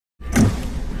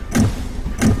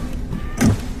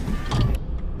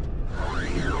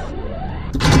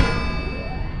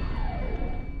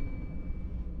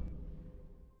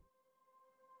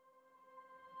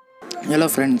Hello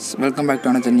friends, welcome back to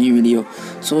another new video.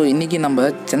 So இன்னைக்கு நம்ம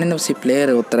Chennaiyinfc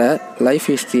player ஒருத்தர life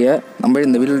ஹிஸ்டரியை நம்ம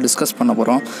இந்த வீடியோவில் டிஸ்கஸ் பண்ண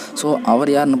போகிறோம். ஸோ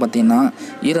அவர் யாருன்னு பார்த்தீங்கன்னா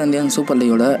Indian super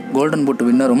லீகோட golden boot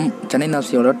வின்னரும்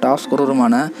Chennaiyinfcயோட top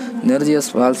ஸ்கோரருமான Nerjius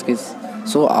Valskis.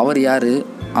 So அவர் யார்,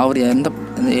 அவர்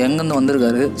எங்கேருந்து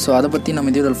வந்திருக்காரு, ஸோ அதை பற்றி நம்ம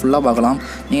இந்த வீடியோவில் ஃபுல்லாக பார்க்கலாம்.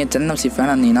 நீங்கள் Chennaiyinfc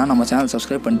ஃபேனாக இருந்தீங்கன்னா நம்ம சேனல்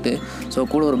சப்ஸ்கிரைப் பண்ணிட்டு ஸோ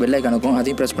கூட ஒரு பெல் ஐக்கான் இருக்கும்,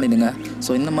 அதையும் ப்ரெஸ் பண்ணிடுங்க.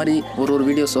 ஸோ இந்த மாதிரி ஒரு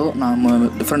வீடியோஸோ நான்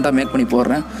டிஃப்ரெண்ட்டாக மேக் பண்ணி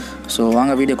போடுறேன். ஸோ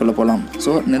வாங்க வீடியோக்குள்ளே போகலாம்.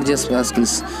 So Nerjius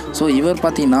Valskis. ஸோ இவர்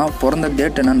பார்த்தீங்கன்னா பிறந்த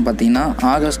டேட் என்னென்னு பார்த்தீங்கன்னா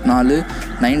August 4,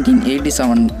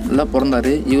 1987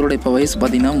 பிறந்தார். இவருடைய இப்போ வயசு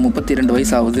பார்த்தீங்கன்னா 32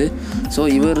 வயசு ஆகுது. ஸோ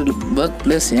இவர் பர்த்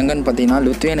பிளேஸ் எங்கன்னு பார்த்தீங்கன்னா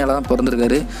லித்துவேனியாவில் தான்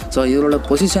பிறந்திருக்காரு. ஸோ இவரோட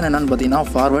பொசிஷன் என்னென்னு பார்த்தீங்கன்னா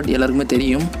ஃபார்வர்ட், எல்லாருக்குமே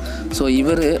தெரியும். ஸோ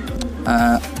இவர்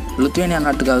லித்துவேனியா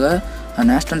நாட்டுக்காக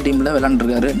நேஷ்னல் டீமில்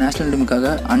விளாண்டுருக்காரு. நேஷ்னல் டீமுக்காக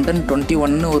அண்டர்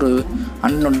 21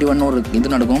 ஒரு இது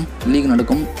நடக்கும், லீக்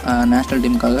நடக்கும் நேஷ்னல்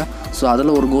டீமுக்காக. ஸோ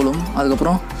அதில் ஒரு கோலும்,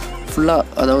 அதுக்கப்புறம் ஃபுல்லாக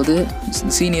அதாவது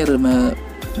சீனியர்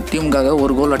டீமுக்காக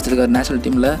ஒரு கோல் அடிச்சிருக்காரு நேஷ்னல்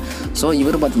டீமில். ஸோ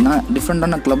இவர் பார்த்திங்கன்னா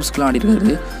டிஃப்ரெண்ட்டான கிளப்ஸ்க்கெலாம்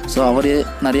ஆடிருக்காரு. ஸோ அவர்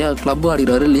நிறையா கிளப்பு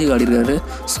ஆடிருக்காரு, லீக் ஆடிருக்காரு.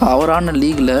 ஸோ அவரான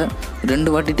லீகில் 2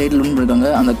 வாட்டி டைட்டில் வின் பண்ணியிருக்காங்க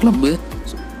அந்த கிளப்பு,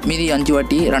 மீதி 5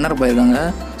 வாட்டி ரன்னர் போயிருக்காங்க.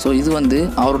 ஸோ இது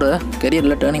அவரோட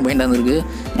கெரியரில் டேர்னிங் பாயிண்டாக இருந்திருக்கு.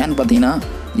 ஏன்னு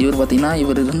பார்த்தீங்கன்னா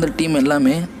இவர் இருந்த டீம்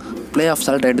எல்லாமே ப்ளே ஆஃப்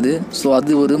சால்ட் ஆகிடுது. ஸோ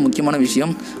அது ஒரு முக்கியமான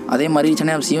விஷயம். அதே மாதிரி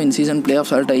Chennaiyinfcயும் இந்த சீசன் ப்ளே ஆஃப்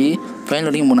சால்ட் ஆகி ஃபைனல்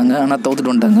வரைக்கும் போனாங்க, ஆனால்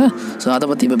தோத்துட்டு வந்துட்டாங்க. ஸோ அதை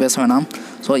பற்றி இப்போ பேச வேணாம்.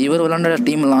 ஸோ இவர் விளாண்ட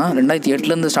டீம்லாம்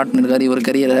 2008 ஸ்டார்ட் பண்ணியிருக்காரு. இவர்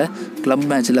கரியரை கிளப்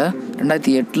மேட்ச்சில்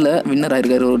 2008 வின்னர்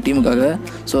ஆகிருக்காரு ஒரு டீமுக்காக.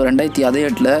 ஸோ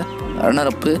 2008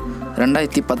 ரன்னர் அப்பு,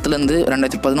 2010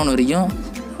 2011 வரைக்கும்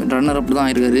ரன்னர் அப் தான்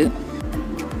ஆகிருக்காரு.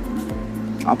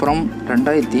 அப்புறம்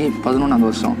 2011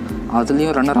 வருஷம்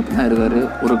அதுலேயும் ரன்னர் அப் தான் இருக்கார்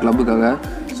ஒரு கிளப்புக்காக.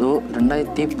 ஸோ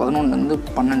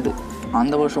 2011-12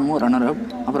 அந்த வருஷமும் ரன்னர் அப்.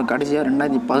 அப்புறம் கடைசியாக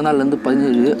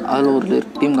 2014-17 அதில் ஒரு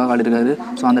டீமுக்காக ஆடிருக்காரு.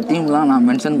 ஸோ அந்த டீம்லாம் நான்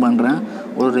மென்ஷன் பண்ணுறேன்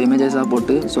ஒரு இமேஜஸாக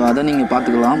போட்டு, ஸோ அதை நீங்கள்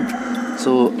பார்த்துக்கலாம்.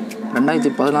 ஸோ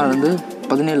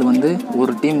 2014-17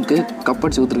 ஒரு டீமுக்கு கப்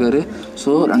அடிச்சு கொடுத்துருக்காரு.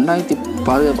 ஸோ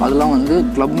 2010 அதெல்லாம்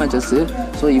கிளப் மேட்சஸ்ஸு.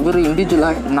 ஸோ இவர்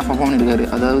இண்டிவிஜுவலாக என்ன பர்ஃபார்ம் பண்ணியிருக்காரு,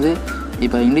 அதாவது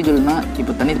இப்போ இண்டிவிஜுவல்னால்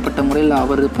இப்போ தனிப்பட்ட முறையில்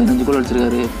அவர் 15 கோல்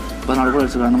அடிச்சிருக்காரு, 14 கோல்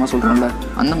அடிச்சிருக்காரு, அந்த மாதிரி சொல்கிறோம்ல,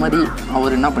 அந்த மாதிரி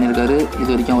அவர் என்ன பண்ணியிருக்காரு இது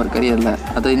வரைக்கும் அவர் கரியரில்,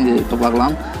 அதை இப்போ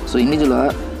பார்க்கலாம். ஸோ இண்டிவிஜுவலாக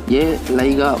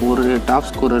லைகா ஒரு டாப்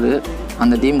ஸ்கோரரு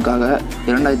அந்த டீமுக்காக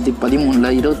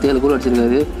 2013 27 கோல்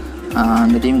அடிச்சிருக்காரு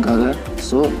அந்த டீமுக்காக.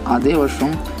 ஸோ அதே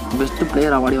வருஷம் பெஸ்ட்டு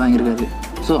பிளேயர் அவார்டு வாங்கியிருக்காரு.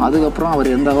 ஸோ அதுக்கப்புறம் அவர்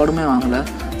எந்த அவார்டுமே வாங்கலை.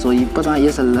 ஸோ இப்போ தான்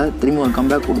ஐஎஸ்எல்லில் திரும்பி ஒரு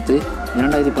கம்பேக் கொடுத்து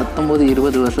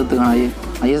 2019-20 வருஷத்துக்கான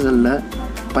ஐஎஸ்எல்லில்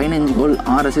 15 கோல்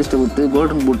 6 அசிஸ்ட் கொடுத்து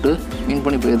கோல்டன் பூட்டு வின்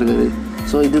பண்ணி போயிருக்காரு.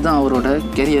 ஸோ இதுதான் அவரோட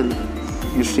கெரியர்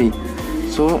ஹிஸ்ட்ரி.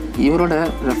 ஸோ இவரோட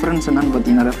ரெஃபரன்ஸ் என்னன்னு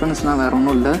பார்த்தீங்கன்னா, ரெஃபரன்ஸ்னால் வேறு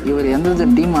ஒன்றும் இல்லை, இவர் எந்தெந்த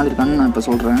டீம் ஆடிருக்கான்னு நான் இப்போ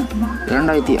சொல்கிறேன்.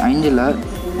 2005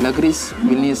 லக்ரிஸ்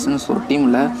வில்னியஸ்ன்னு ஒரு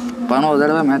டீமில் 11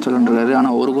 தடவை மேட்ச் விளாண்டுருக்காரு,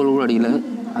 ஆனால் ஒரு கோல் கூட அடிக்கலை.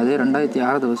 அதே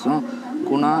 2006 வருஷம்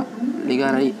குணா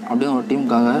லிகாரை அப்படின்னு ஒரு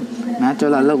டீமுக்காக மேட்ச்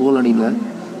விளாடல, கோல் அடிக்கலை.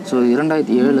 ஸோ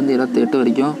 2007-28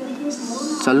 வரைக்கும்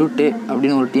சல்யூட்டே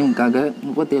அப்படின்னு ஒரு டீமுக்காக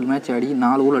 37 மேட்ச் ஆடி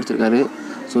 4 கோல் அடிச்சிருக்காரு.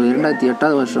 ஸோ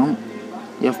 2008 வருஷம்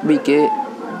எஃபிகே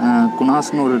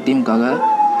குனாஸ்னு ஒரு டீமுக்காக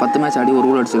 10 மேட்ச் ஆடி 1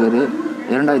 கோல் அடிச்சிருக்காரு.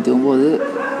 2009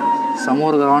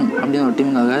 சமோர்கான் அப்படின்னு ஒரு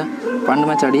டீமுக்காக 12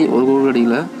 மேட்ச் ஆடி 1 கோல்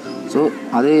அடிக்கல. ஸோ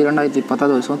அதே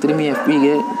 2010 வருஷம் திரும்பி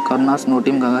எஃபிகே கர்னாஸ்னு ஒரு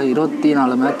டீமுக்காக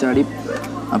 24 மேட்ச் ஆடி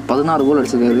 16 கோல்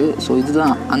அடிச்சிருக்காரு. ஸோ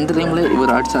இதுதான் அந்த டைமில்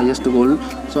இவர் அடித்த ஹையஸ்ட் கோல்.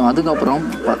 ஸோ அதுக்கப்புறம்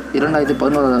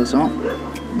 2011 வருஷம்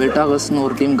பெட்டாகஸ்னு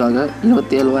ஒரு டீமுக்காக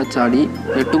 27 மேட்ச் ஆடி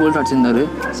 8 கோல் அடிச்சிருந்தார்.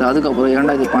 ஸோ அதுக்கப்புறம்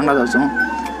 2012 வருஷம்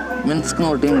மின்ஸ்க்னு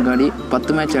ஒரு டீமுக்கு ஆடி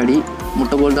 10 மேட்ச் ஆடி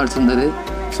 8 கோல் தான் அடிச்சிருந்தார்.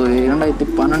 ஸோ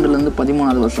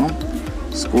 2012-13 வருஷம்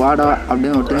ஸ்குவாடா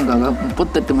அப்படின்னு ஒரு டீமுக்காக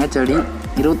 38 மேட்ச் ஆடி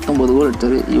 29 கோல்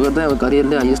அடித்தார். இவர் தான் இவர்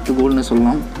கரியர்லேயே ஹையஸ்ட் கோல்னு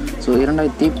சொல்லலாம். ஸோ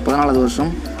 2014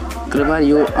 வருஷம்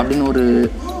கிரிபாரியோ அப்படின்னு ஒரு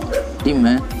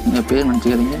டீமு, எங்கள் பேர்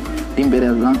நினச்சிக்காதீங்க, டீம் பேர்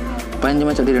அதுதான், 15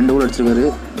 மேட்ச் ஆடி 2 கோல் அடிச்சிருக்காரு.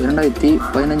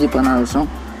 2015-16 வருஷம்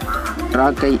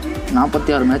ட்ராக்கை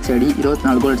 46 மேட்ச் ஆடி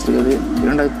 24 கோல் அடிச்சிருக்காரு.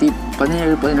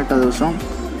 2017-18 வருஷம்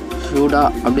ஷூடா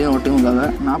அப்படின்னு ஒரு டீமுக்காக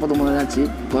 49 மேட்ச்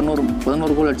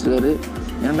 11 கோல் அடிச்சிருக்காரு.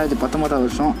 2019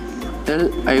 வருஷம் டெல்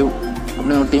ஐவ்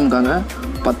அப்படின்னு ஒரு டீமுக்காக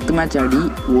 10 மேட்ச் ஆடி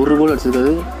 1 கோல்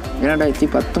அடிச்சிருக்காரு.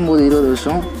 2019-20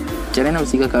 வருஷம்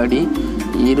Chennaiyinfc ஆடி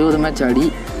 20 மேட்ச் ஆடி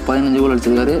 15 கோல்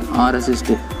அடிச்சிருக்காரு, 6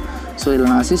 அசிஸ்ட்டு. ஸோ இதில்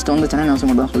நான் அசிஸ்ட் Chennaiyinfc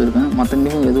மட்டும் தான் சொல்லியிருக்கேன், மற்ற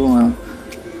டீமும் எதுவும்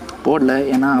போடல,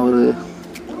 ஏன்னா அவர்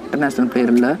இன்டர்நேஷ்னல்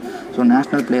பிளேயர் இல்லை, ஸோ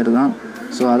நேஷ்னல் பிளேயர் தான்.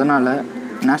 ஸோ அதனால்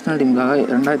நேஷ்னல் டீமுக்காக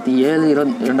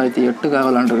 2007-2008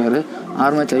 விளாண்டுருக்காரு,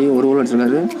 6 மேட்ச் ஆகி 1 கோல்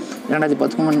அடிச்சிருக்காரு.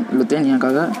 2013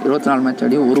 லித்துவேனியாக்காக 24 மேட்ச்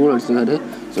ஆடி 1 கோல் அடிச்சிருக்காரு.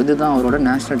 ஸோ இதுதான் அவரோட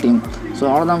நேஷ்னல் டீம். ஸோ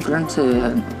அவ்வளோதான் ஃப்ரெண்ட்ஸ்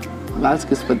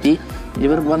வால்ஸ்கிஸ் பற்றி.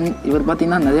 இவர்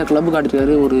பார்த்தீங்கன்னா நிறையா கிளப்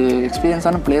காட்டிருக்காரு. ஒரு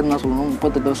எக்ஸ்பீரியன்ஸான பிளேயர் தான் சொல்லணும்.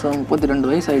 38 வருஷம்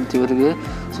 32 வயசு ஆகிடுச்சு இவருக்கு.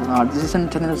 ஸோ அடுத்த சீசன்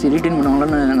சென்னை ரீட்டைன்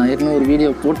பண்ணுவாங்கன்னு நான் ஏற்கனவே ஒரு வீடியோ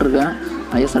போட்டிருக்கேன்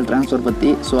ஐஎஸ்எல் ட்ரான்ஸ்ஃபர்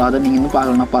பற்றி. ஸோ அதை நீங்கள் இன்னும்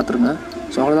பார்க்கலன்னா பார்த்துருங்க.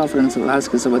 ஸோ அவ்வளோதான் ஃப்ரெண்ட்ஸ்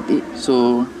வால்ஸ்கிஸை பற்றி. ஸோ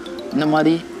இந்த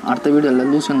மாதிரி அடுத்த வீடியோவில்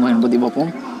லூசியன் கோயினை பற்றி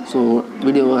பார்ப்போம். ஸோ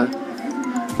வீடியோவை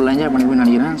ஃபுல்லாக என்ஜாய் பண்ணிப்பேன்னு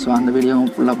நினைக்கிறேன். ஸோ அந்த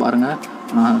வீடியோவும் ஃபுல்லாக பாருங்கள்.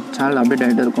 சேனல் அப்டேட்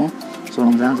ஆகிட்டே இருக்கும். ஸோ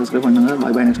நம்ம சேனல் சப்ஸ்கிரைப் பண்ணுங்கள்.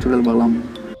 பை நெக்ஸ்ட் வீடியோவில் பார்க்கலாம்.